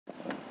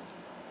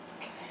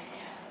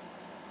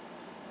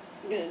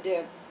going to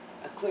do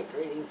a quick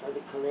reading for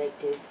the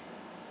collective.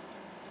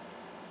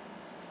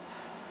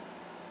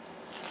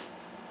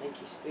 Thank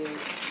you, Spirit.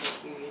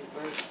 Thank you,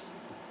 Universe.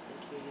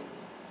 Thank you,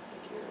 Heaven.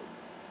 Thank you, Earth.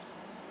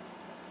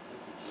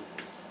 Thank you,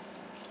 Jesus.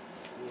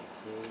 Give me a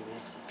clear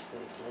message for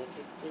the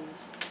collective,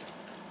 please.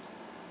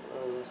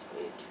 Oh, that's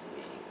way too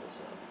many. What's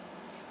up?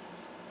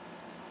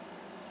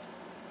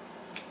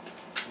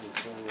 Give me a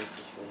clear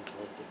message for the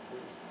collective,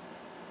 please.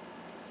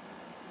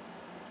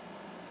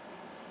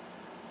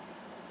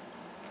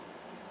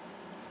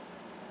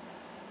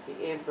 The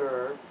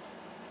Emperor,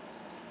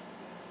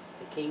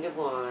 the King of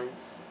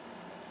Wands,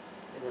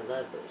 and the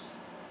Lovers.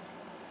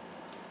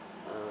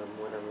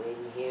 What I'm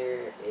reading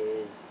here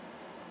is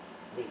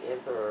the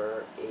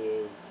Emperor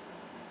is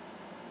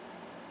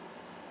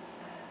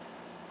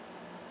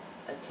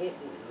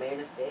attempting to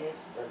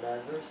manifest the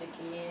Lovers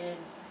again,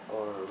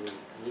 or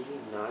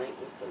reunite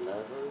with the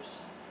Lovers.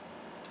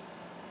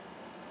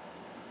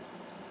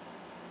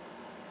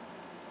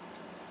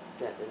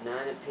 Got the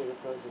Nine of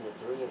Pentacles and the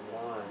Three of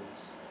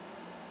Wands.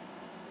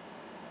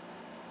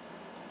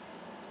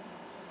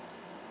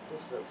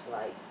 This looks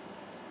like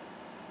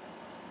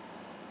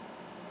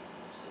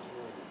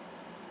someone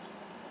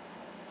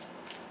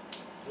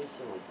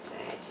messing with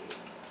magic.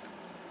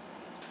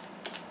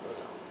 Hold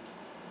on.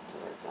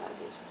 Clarify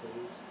this,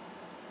 please.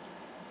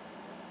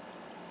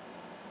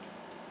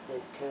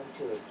 They've come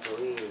to a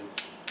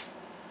bridge.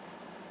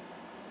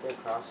 They're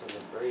crossing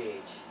the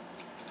bridge.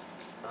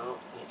 Oh,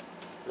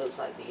 it looks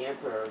like the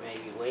Emperor may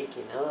be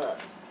waking up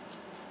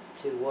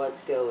to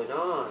what's going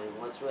on.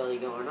 What's really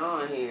going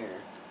on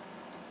here?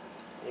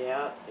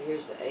 Yeah,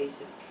 here's the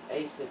Ace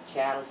of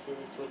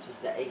Chalices, which is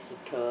the Ace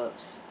of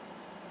Cups.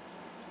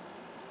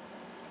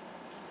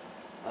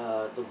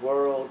 The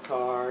World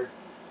card,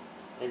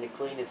 and the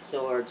Queen of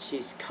Swords.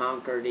 She's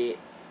conquered it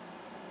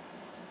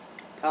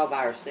all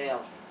by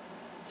herself.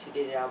 She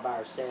did it all by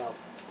herself,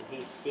 and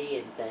he's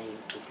seeing things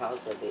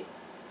because of it.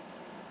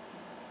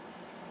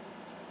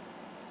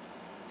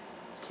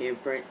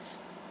 Temperance.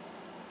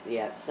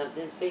 Yeah,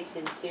 something's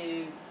fixing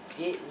to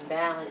get in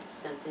balance.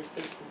 Something's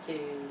fixing to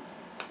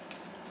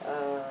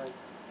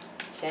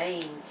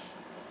change.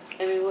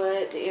 I mean,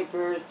 what the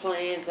Emperor's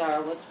plans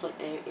are. What's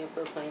the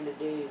Emperor plan to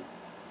do?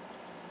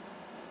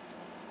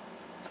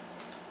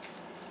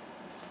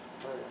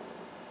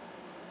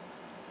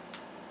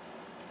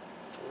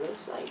 It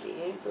looks like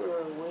the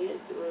Emperor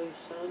went through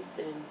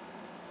something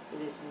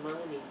with his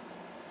money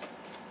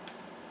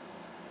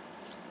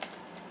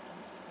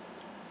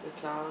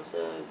because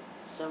of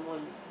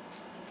someone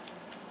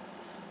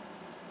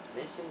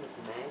messing with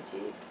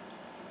magic.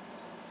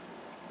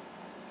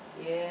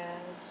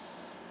 Yes.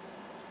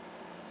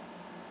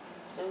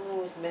 Someone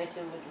was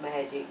messing with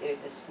magic.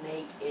 There's a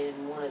snake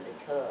in one of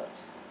the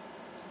cups.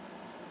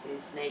 See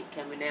the snake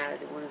coming out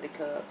of one of the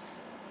cups?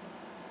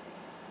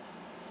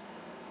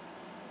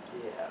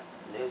 Yeah.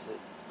 And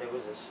there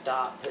was a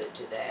stop put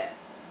to that.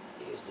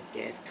 Here's the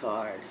Death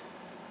card.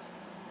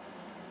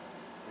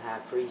 The High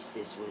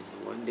Priestess was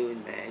the one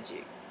doing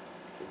magic.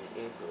 And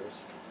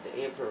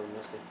the Emperor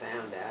must have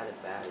found out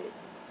about it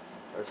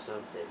or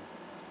something.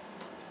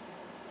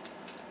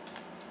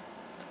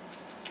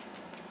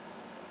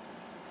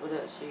 What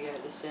else you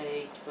got to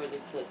say for the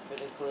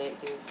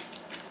collective?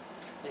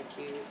 Thank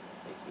you,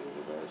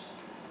 Universe.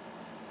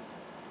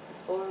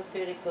 The Four of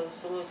Pentacles.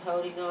 Someone's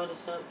holding on to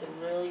something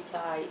really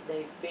tight.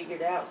 They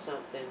figured out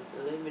something.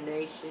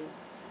 Illumination.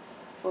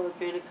 Four of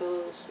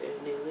Pentacles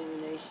and the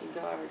Illumination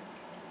card.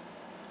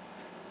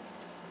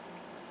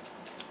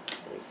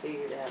 They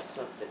figured out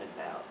something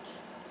about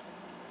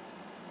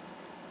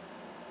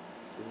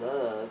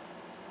love.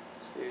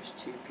 So there's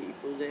two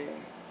people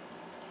there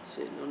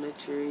sitting on a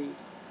tree,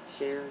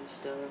 sharing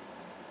stuff.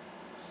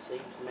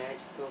 Seems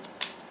magical.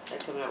 They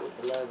come out with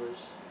the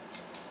Lovers.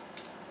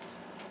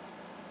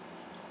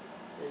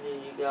 And then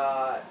you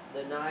got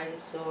the Knight of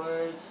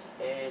Swords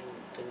and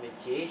the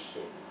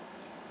Magician.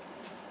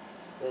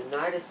 So the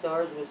Knight of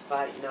Swords was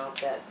fighting off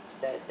that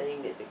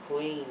thing that the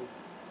Queen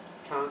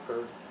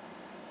conquered.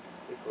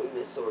 The Queen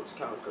of Swords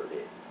conquered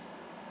it.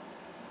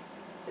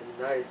 And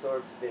the Knight of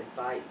Swords has been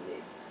fighting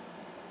it.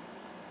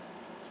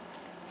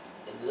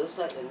 And it looks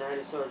like the Knight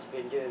of Swords has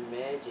been doing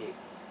magic.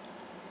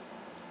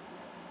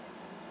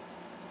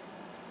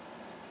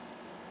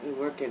 Been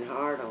working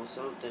hard on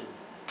something.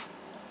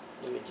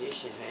 The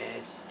Magician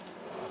has.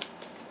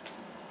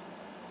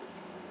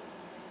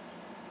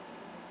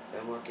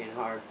 Been working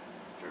hard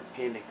for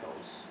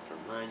Pentacles, for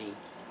money.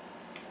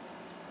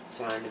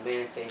 Trying to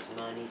manifest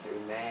money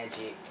through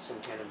magic, some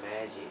kind of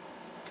magic.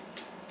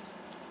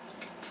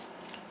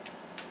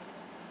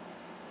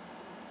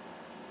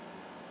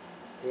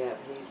 Yeah,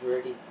 he's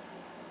ready.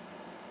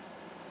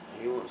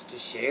 He wants to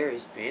share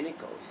his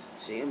Pentacles.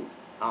 See him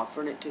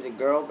offering it to the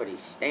girl, but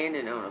he's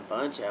standing on a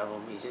bunch of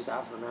them. He's just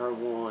offering her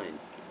one.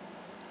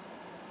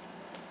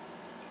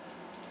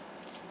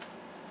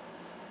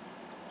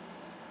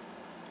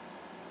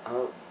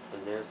 Oh,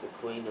 and there's the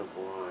Queen of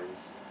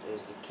Wands.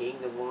 There's the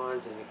King of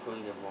Wands and the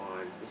Queen of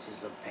Wands. This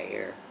is a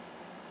pair.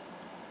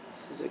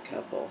 This is a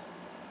couple.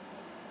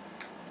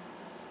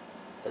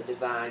 a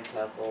divine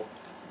couple.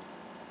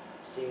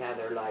 See how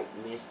they're like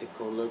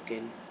mystical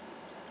looking.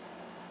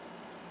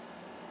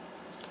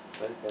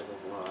 Both of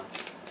them are.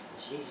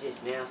 She's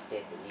just now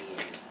stepping in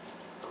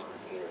on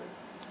here.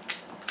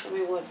 Tell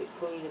me what the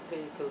Queen of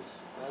Pentacles.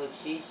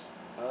 She's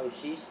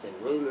the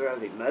ruler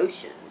of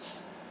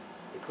emotions.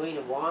 The Queen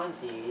of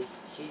Wands is.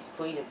 She's the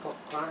Queen of.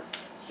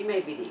 She may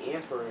be the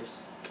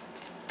Empress.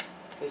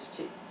 There's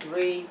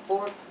three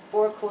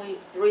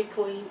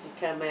queens have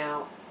come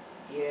out.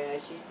 Yeah,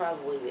 she's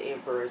probably the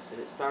Empress,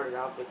 and it started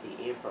off with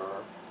the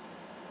Emperor.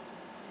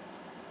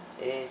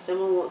 And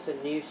someone wants a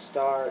new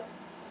start.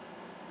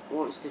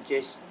 Wants to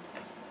just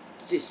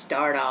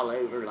start all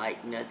over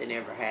like nothing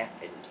ever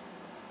happened.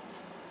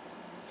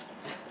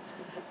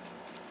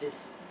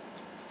 Just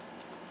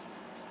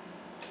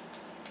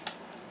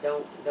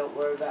don't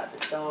worry about the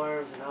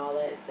storms and all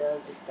that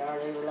stuff. Just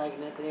start over like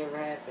nothing ever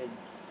happened.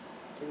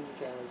 Too many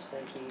cards.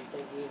 Thank you,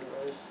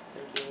 universe.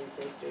 Thank you,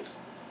 ancestors.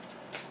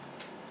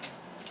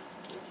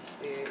 Thank you,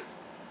 spirit.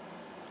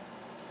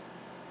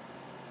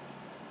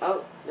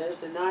 Oh, there's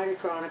the Knight of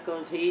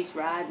Chronicles. He's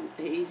rising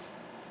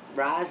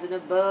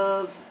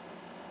above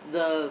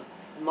the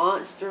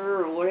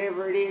monster or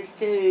whatever it is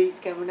too. He's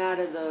coming out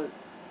of the,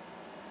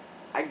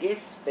 I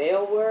guess,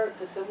 spell work,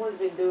 because someone's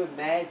been doing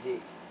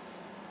magic.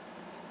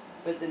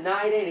 But the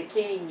knight ain't a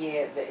king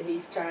yet, but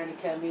he's trying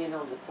to come in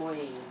on the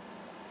queen.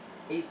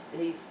 He's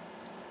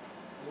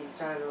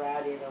trying to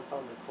ride in up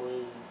on the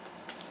queen.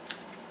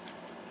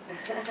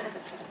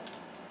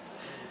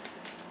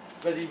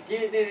 But he's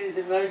getting in his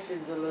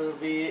emotions a little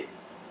bit.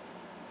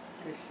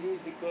 Because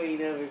she's the queen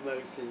of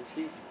emotions.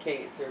 She's a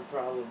Cancer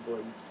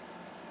probably.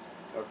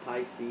 Or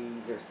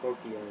Pisces or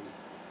Scorpio.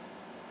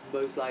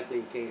 Most likely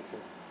a Cancer.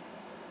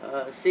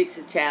 Six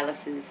of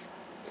Chalices.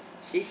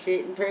 She's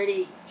sitting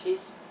pretty.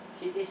 She's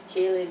just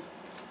chilling.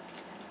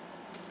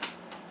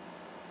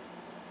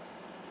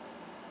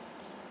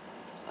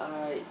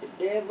 Alright, the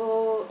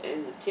Devil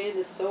and the Ten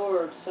of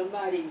Swords.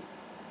 Somebody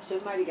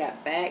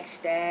got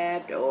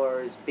backstabbed,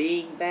 or is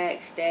being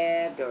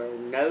backstabbed, or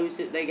knows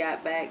that they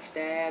got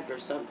backstabbed, or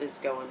something's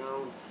going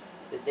on.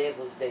 The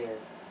Devil's there.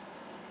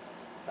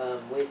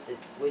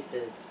 With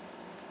the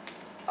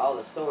all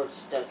the swords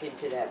stuck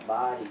into that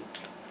body.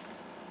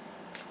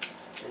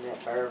 And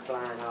that bird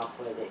flying off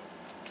with it.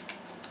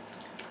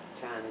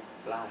 Trying to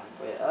fly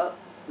off with it. Oh,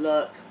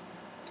 luck.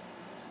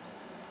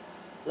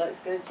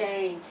 Luck's gonna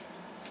change.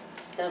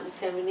 Something's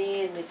coming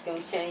in that's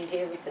gonna change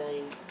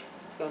everything.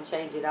 It's gonna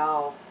change it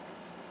all.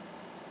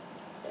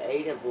 The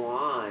Eight of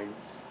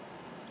Wands.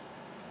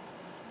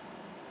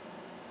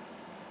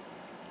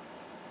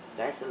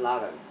 That's a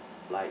lot of,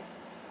 like,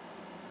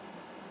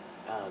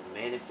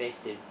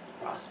 manifested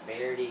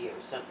prosperity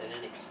or something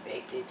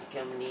unexpected to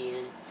coming in.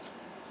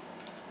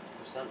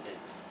 Or something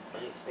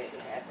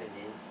unexpected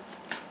happening.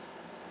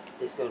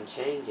 That's going to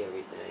change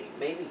everything.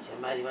 Maybe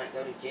somebody might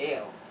go to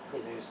jail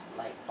because there's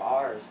like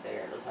bars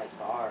there. It looks like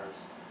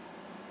bars.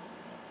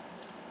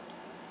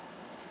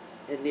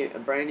 Isn't it a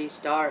brand new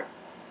start?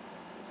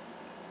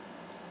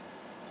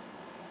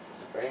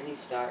 It's a brand new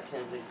start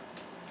coming.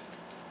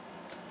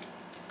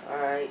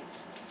 Alright.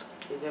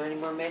 Is there any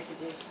more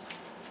messages?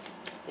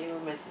 Any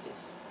more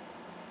messages?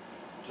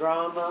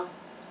 Drama.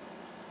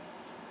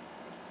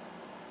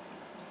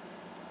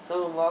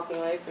 Someone walking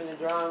away from the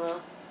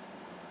drama.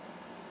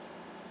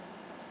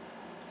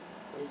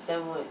 And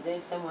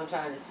someone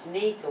trying to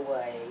sneak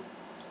away.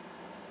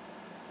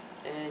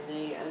 And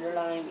the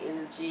underlying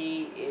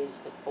energy is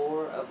the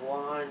Four of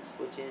Wands,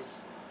 which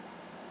is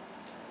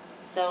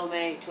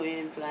soulmate,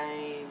 twin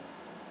flame,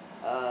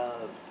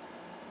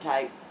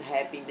 type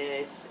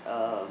happiness,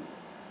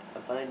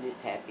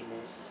 abundance,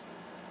 happiness.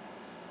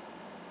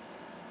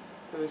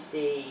 Let me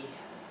see.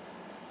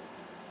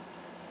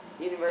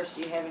 Universe,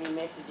 do you have any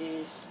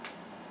messages?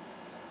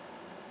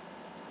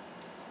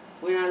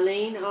 When I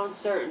lean on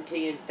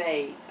certainty and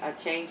faith, I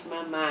change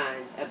my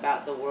mind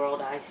about the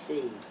world I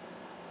see.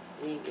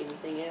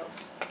 Anything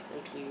else?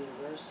 Thank you,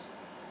 universe.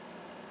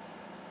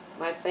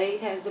 My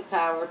faith has the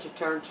power to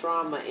turn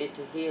trauma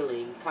into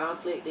healing,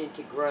 conflict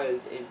into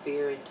growth, and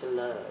fear into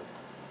love.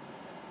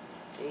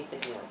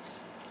 Anything else?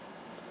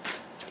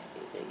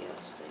 Anything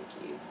else?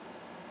 Thank you.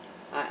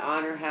 I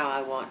honor how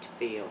I want to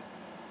feel.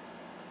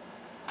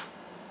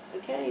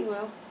 Okay,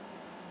 well,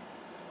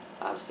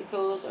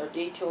 obstacles are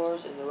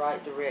detours in the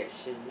right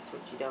direction. That's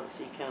what you don't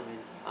see coming.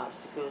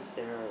 Obstacles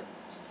that are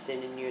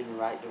sending you in the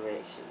right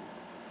direction.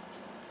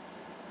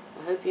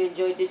 I hope you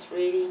enjoyed this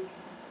reading.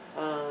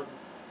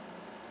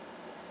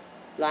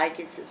 Like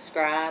and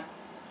subscribe.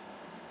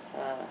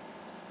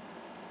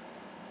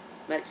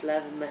 Much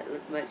love and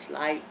much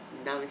light.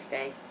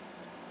 Namaste.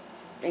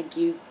 Thank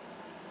you.